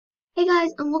Hey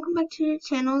guys, and welcome back to your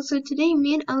channel. So today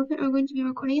me and Elephant are going to be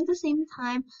recording at the same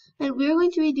time, and we're going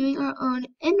to be doing our own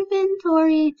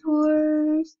inventory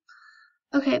tours.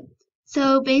 Okay,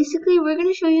 so basically we're going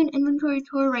to show you an inventory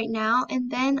tour right now, and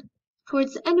then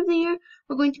towards the end of the year,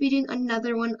 we're going to be doing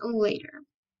another one later.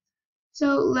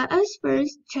 So let us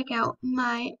first check out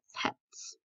my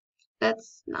pets.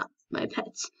 That's not my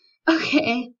pets.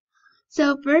 Okay,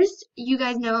 so first, you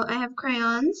guys know I have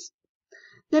crayons.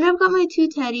 Then I've got my two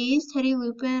teddies, Teddy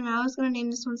Lupin. I was going to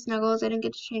name this one Snuggles. I didn't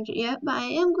get to change it yet, but I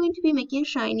am going to be making a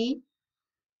shiny.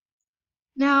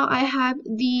 Now I have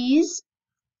these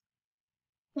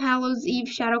Hallows Eve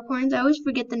Shadowcorns. I always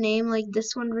forget the name, like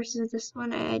this one versus this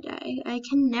one. I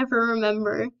can never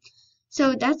remember.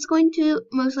 So that's going to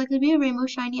most likely be a rainbow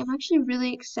shiny. I'm actually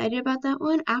really excited about that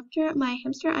one. After my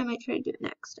hamster, I might try to do it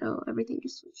next. Oh, everything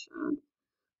just switched around.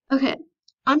 Okay.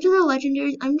 Onto the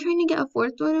legendaries. I'm trying to get a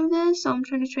fourth one of this, so I'm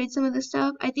trying to trade some of this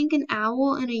stuff. I think an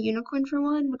owl and a unicorn for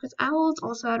one, because owl is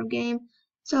also out of game.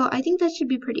 So I think that should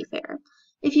be pretty fair.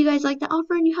 If you guys like the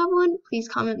offer and you have one, please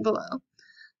comment below.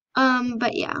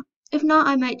 But yeah. If not,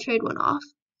 I might trade one off.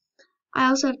 I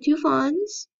also have two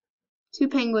fawns, two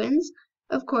penguins,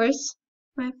 of course,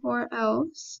 my four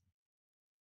elves.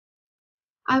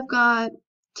 I've got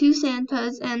two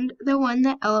Santas and the one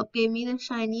that Elop gave me, the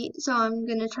shiny, so I'm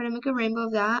gonna try to make a rainbow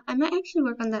of that. I might actually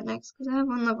work on that next because I have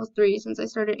one level 3 since I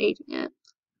started aging it.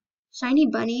 Shiny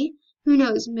bunny, who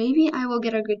knows, maybe I will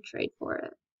get a good trade for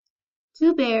it.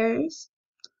 Two bears,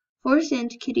 four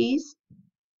Santa kitties,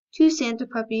 two Santa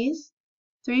puppies,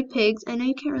 three pigs. I know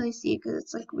you can't really see because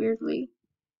it's like weirdly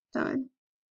done.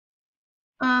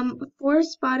 Four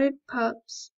spotted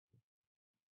pups.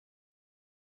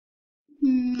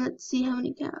 Let's see how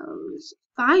many cows.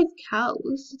 5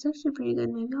 cows. It's actually pretty good.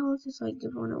 Maybe I'll just like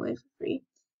give one away for free.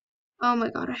 Oh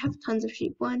my god, I have tons of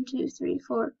sheep. 1, 2, 3,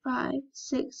 4, 5,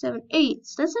 6, 7, 8.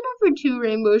 That's enough for 2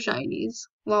 rainbow shinies.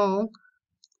 Lol.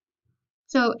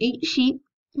 So 8 sheep.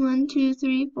 1, 2,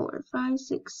 3, 4, 5,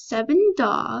 6, 7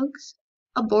 dogs.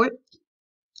 Abort.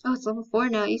 Oh, it's level 4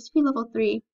 now. It used to be level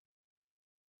 3.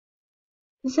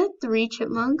 Is that 3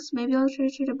 chipmunks? Maybe I'll try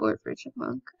to abort for a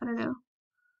chipmunk. I don't know.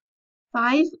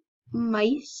 5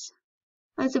 mice.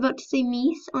 I was about to say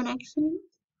meese on accident.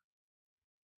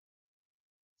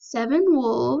 7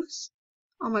 wolves.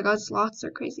 Oh my god, sloths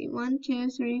are crazy. 1, 2,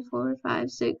 3, 4,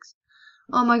 5, 6.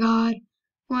 Oh my god.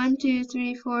 1, 2,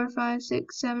 3, 4, 5,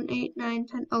 6, 7, 8, 9,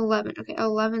 10, 11. Okay,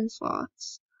 11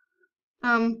 sloths.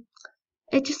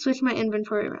 It just switched my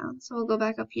inventory around, so we'll go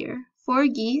back up here. 4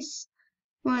 geese.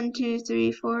 1, 2,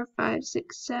 3, 4, 5,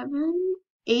 6, 7,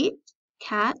 8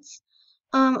 cats.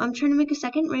 I'm trying to make a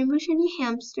second rainbow shiny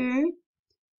hamster.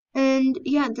 And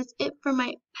yeah, that's it for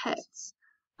my pets.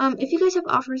 If you guys have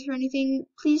offers or anything,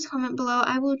 please comment below.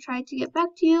 I will try to get back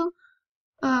to you.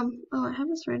 Oh, I have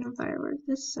this random firework.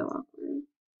 This is so awkward.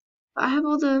 But I have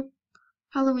all the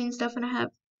Halloween stuff and I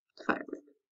have firework.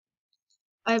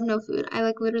 I have no food. I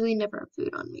like literally never have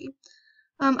food on me.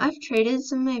 I've traded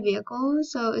some of my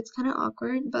vehicles, so it's kind of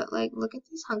awkward, but like, look at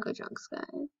these Hunko Junks,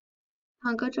 guys.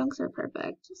 Hunko Junks are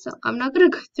perfect, so I'm not gonna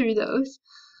go through those.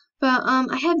 But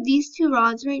I have these 2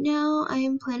 rods right now. I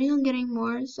am planning on getting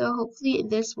more, so hopefully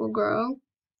this will grow.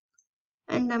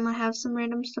 And then I have some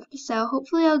random stuff to sell.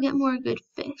 Hopefully I'll get more good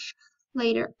fish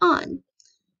later on.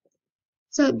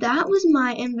 So that was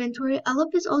my inventory.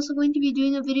 Elop is also going to be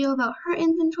doing a video about her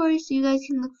inventory, so you guys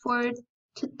can look forward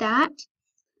to that.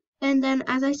 And then,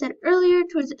 as I said earlier,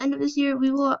 towards the end of this year, we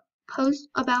will post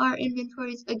about our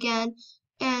inventories again,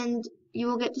 and you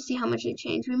will get to see how much it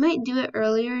changed. We might do it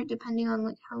earlier, depending on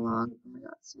like how long. Oh my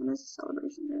god, someone has a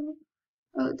celebration drill.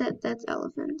 Oh, that's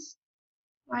elephants.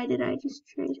 Why did I just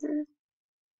trade her?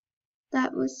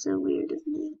 That was so weird of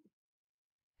me.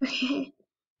 Okay,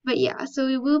 but yeah, so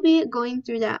we will be going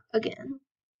through that again.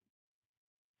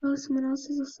 Oh, someone else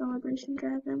has a celebration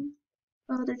dragon.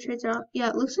 Oh, their trades are out. Yeah,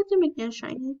 it looks like they're making a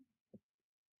shiny.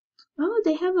 Oh,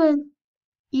 they have a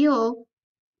eel.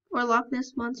 Or Loch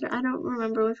Ness Monster. I don't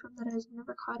remember which one that is. I've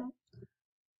never caught it.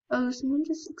 Oh, someone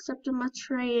just accepted my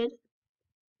trade.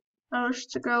 Oh, it's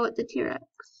to go with the T-Rex.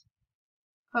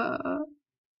 I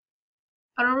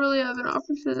don't really have an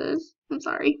offer for this. I'm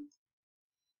sorry.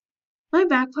 My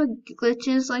backpack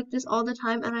glitches like this all the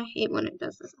time, and I hate when it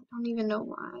does this. I don't even know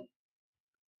why.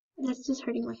 That's just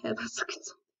hurting my head. Let's look at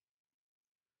something.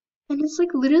 And it's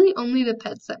like literally only the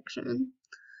pet section.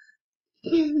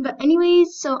 But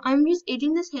anyways, so I'm just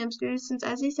aging this hamster since,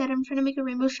 as I said, I'm trying to make a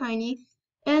rainbow shiny.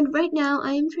 And right now,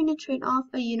 I am trying to trade off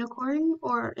a unicorn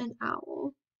or an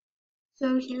owl.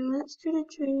 So here, let's try to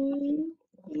trade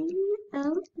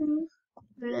out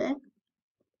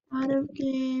of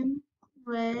game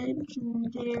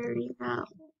legendary owl.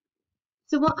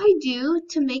 So what I do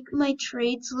to make my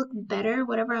trades look better,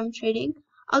 whatever I'm trading,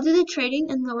 I'll do the trading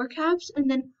in lower caps, and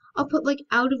then I'll put like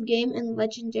out of game and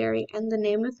legendary and the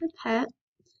name of the pet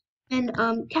and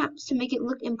caps to make it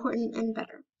look important and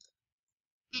better.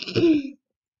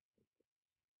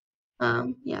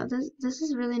 Yeah, this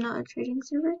is really not a trading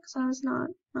server because I was not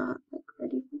like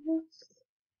ready for this.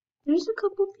 There's a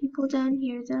couple people down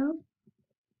here though.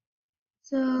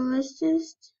 So let's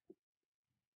just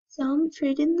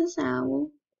trade in this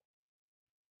owl.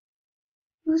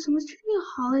 Ooh, someone's trading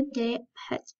a holiday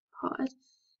pet pod.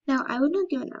 Now I would not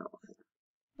give an owl for that,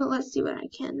 but let's see what I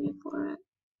can get for it.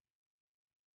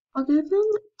 I'll give them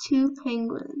 2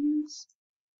 penguins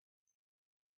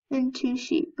and 2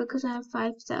 sheep because I have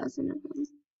 5,000 of them.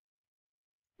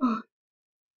 Oh,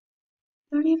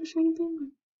 I already have a shiny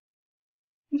penguin.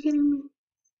 You're kidding me.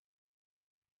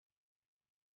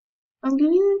 I'm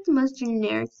giving you like the most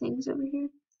generic things over here.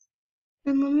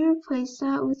 And let me replace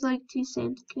that with like 2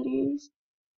 Santa Kitties.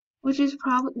 Which is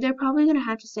they're probably gonna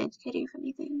have to Santa Kitty if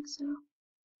anything, so.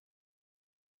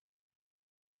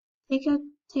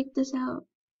 Take this out.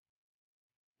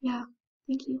 Yeah,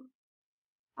 thank you.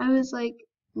 I was like,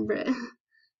 bruh.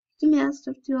 Give me that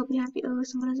stuff too, I'll be happy. Oh,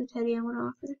 someone has a teddy I wanna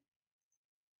offer.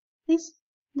 Please?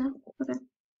 No? Okay.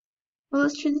 Well,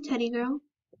 let's try the teddy girl.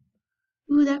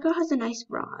 Ooh, that girl has a nice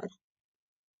rod.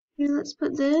 Here, let's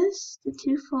put this, the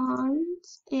 2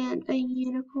 fawns, and a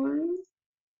unicorn.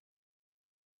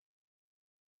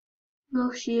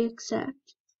 Will she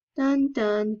accept? Dun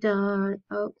dun dun.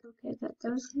 Oh, okay, that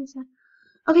was gonna sound.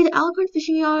 Okay, the alicorn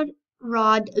fishing rod.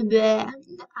 Bleh.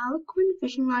 The alicorn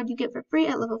fishing rod you get for free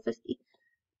at level 50.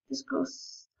 This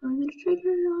girl's. I'm gonna trade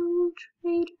her. I will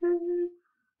trade her.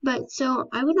 But so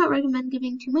I would not recommend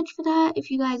giving too much for that. If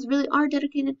you guys really are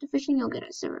dedicated to fishing, you'll get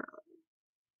a silver.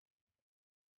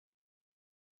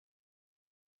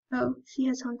 Oh, she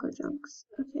has Hunko Junks.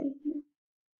 Okay. Yeah.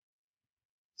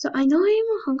 So I know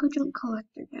I am a Hunko Junk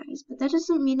collector, guys, but that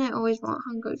doesn't mean I always want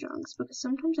Hunko Junks because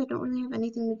sometimes I don't really have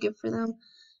anything to give for them.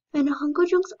 And Hunko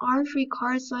Junks are free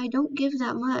cards, so I don't give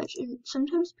that much. And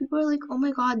sometimes people are like, oh my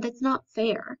god, that's not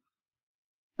fair.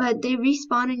 But they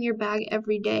respawn in your bag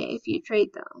every day if you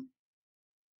trade them.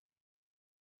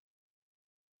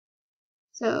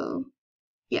 So,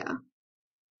 yeah.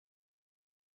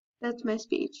 That's my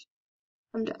speech.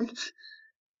 I'm done.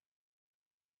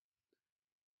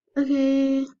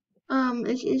 Okay.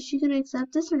 Is she gonna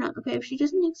accept this or not? Okay, if she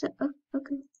doesn't accept, oh,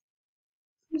 okay. I'm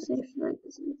gonna say if she like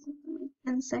doesn't accept in like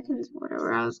 10 seconds or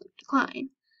whatever, I was like, decline.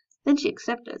 Then she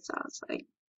accepted, so I was like,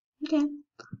 okay.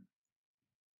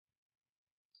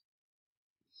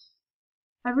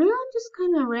 Everyone just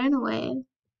kind of ran away.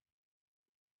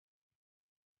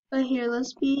 But here,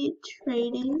 let's be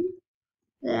trading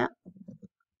that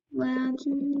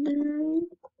legendary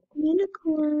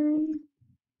unicorn.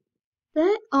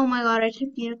 That, oh my god, I took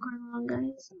unicorn wrong,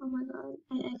 guys. Oh my god,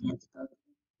 I can't spell.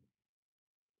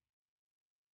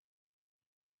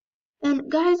 And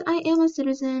guys, I am a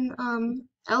citizen.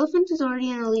 Elephant is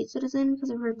already an elite citizen because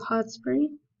of her pod spree.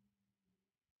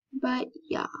 But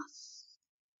yes.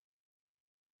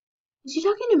 Is she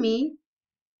talking to me?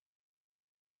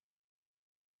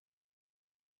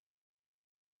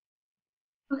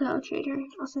 Okay, I'll trade her.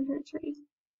 I'll send her a trade.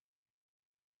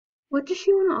 What does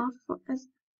she want to offer as?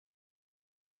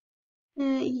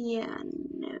 Yeah,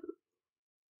 no.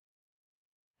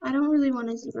 I don't really want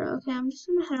a 0. Okay, I'm just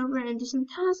gonna head over and do some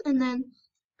tasks and then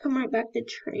come right back to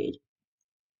trade.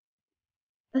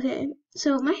 Okay,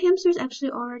 so my hamster's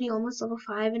actually already almost level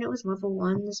 5 and it was level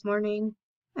 1 this morning.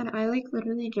 And I like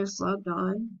literally just logged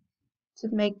on to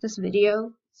make this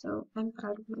video, so I'm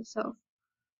proud of myself.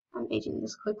 I'm aging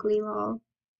this quickly, lol.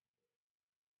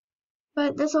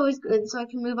 But that's always good, so I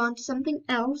can move on to something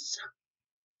else.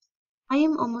 I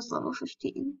am almost level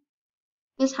 15.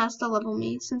 This has to level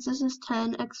me, since this is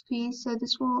 10 XP, so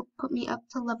this will put me up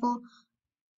to level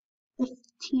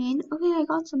 15. Okay, I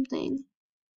got something.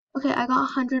 Okay, I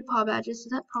got 100 paw badges,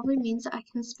 so that probably means that I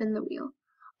can spin the wheel.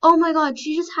 Oh my god,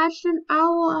 she just hatched an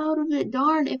owl out of it.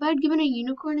 Darn, if I'd given a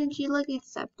unicorn and she like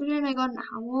accepted it and I got an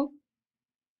owl,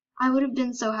 I would have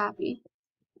been so happy.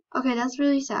 Okay, that's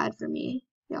really sad for me,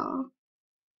 y'all.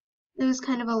 It was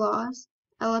kind of a loss.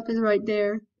 Elep is right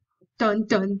there. Dun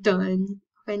dun dun.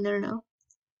 Okay, no.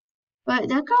 But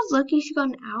that girl's lucky she got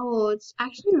an owl. It's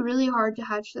actually really hard to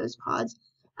hatch those pods.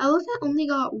 Elephant only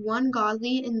got 1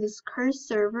 godly in this cursed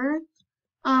server.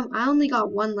 I only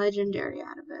got 1 legendary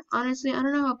out of it. Honestly, I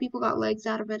don't know how people got legs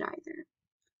out of it either.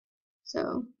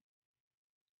 So,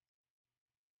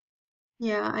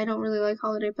 yeah, I don't really like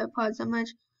holiday pet pods that much.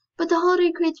 But the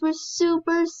holiday crates were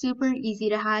super, super easy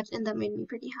to hatch, and that made me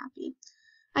pretty happy.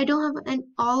 I don't have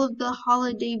all of the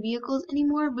holiday vehicles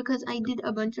anymore because I did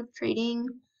a bunch of trading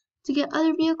to get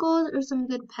other vehicles or some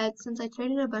good pets, since I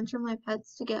traded a bunch of my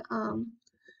pets to get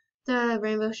the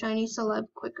Rainbow Shiny Celeb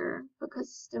quicker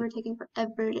because they were taking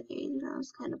forever to age, and I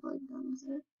was kind of like done with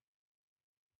it.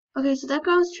 Okay, so that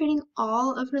girl is trading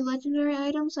all of her legendary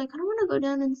items, so I kind of want to go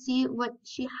down and see what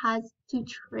she has to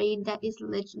trade that is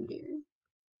legendary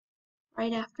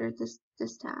right after this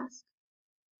task.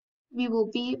 We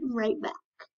will be right back.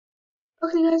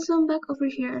 Okay guys, so I'm back over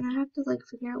here and I have to like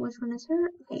figure out which one is her.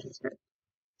 Okay, it's her.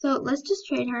 So let's just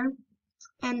trade her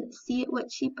and see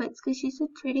what she puts, because she said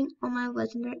trading all my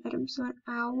legendary items. So an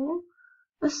owl,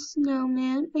 a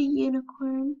snowman, a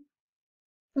unicorn.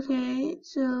 Okay,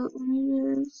 so let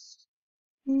me just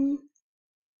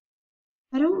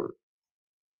I don't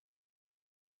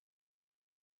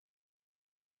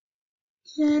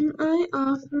can I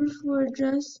offer for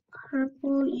just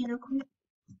purple unicorn?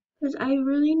 Because I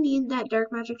really need that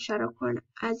dark magic shadowcorn,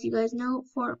 as you guys know,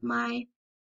 for my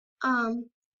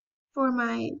blah,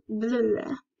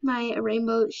 blah, my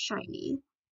rainbow shiny.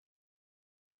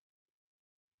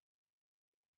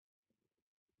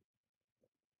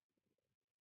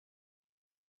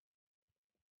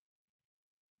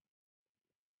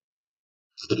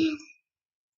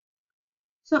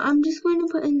 So I'm just going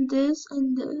to put in this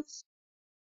and this.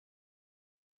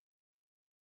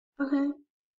 Okay.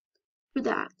 For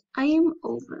that. I am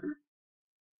over.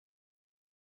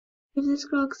 If this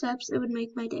girl accepts, it would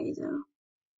make my day though.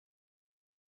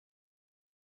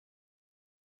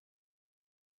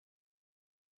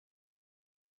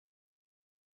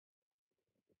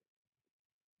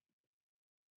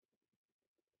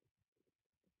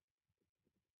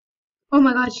 Oh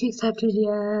my god, she accepted,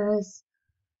 yes.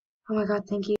 Oh my god,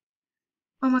 thank you.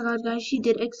 Oh my god, guys, she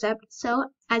did accept. So,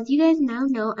 as you guys now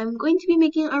know, I'm going to be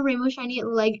making a Rainbow Shiny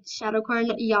Leg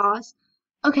Shadowcorn Yas.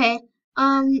 Okay,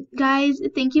 guys,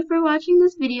 thank you for watching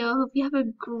this video. Hope you have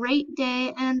a great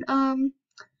day, and,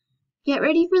 get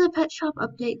ready for the pet shop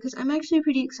update, because I'm actually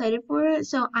pretty excited for it.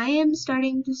 So, I am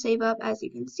starting to save up, as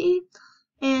you can see,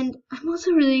 and I'm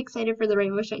also really excited for the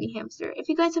Rainbow Shiny Hamster. If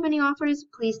you guys have any offers,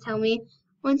 please tell me.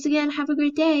 Once again, have a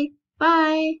great day.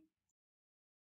 Bye!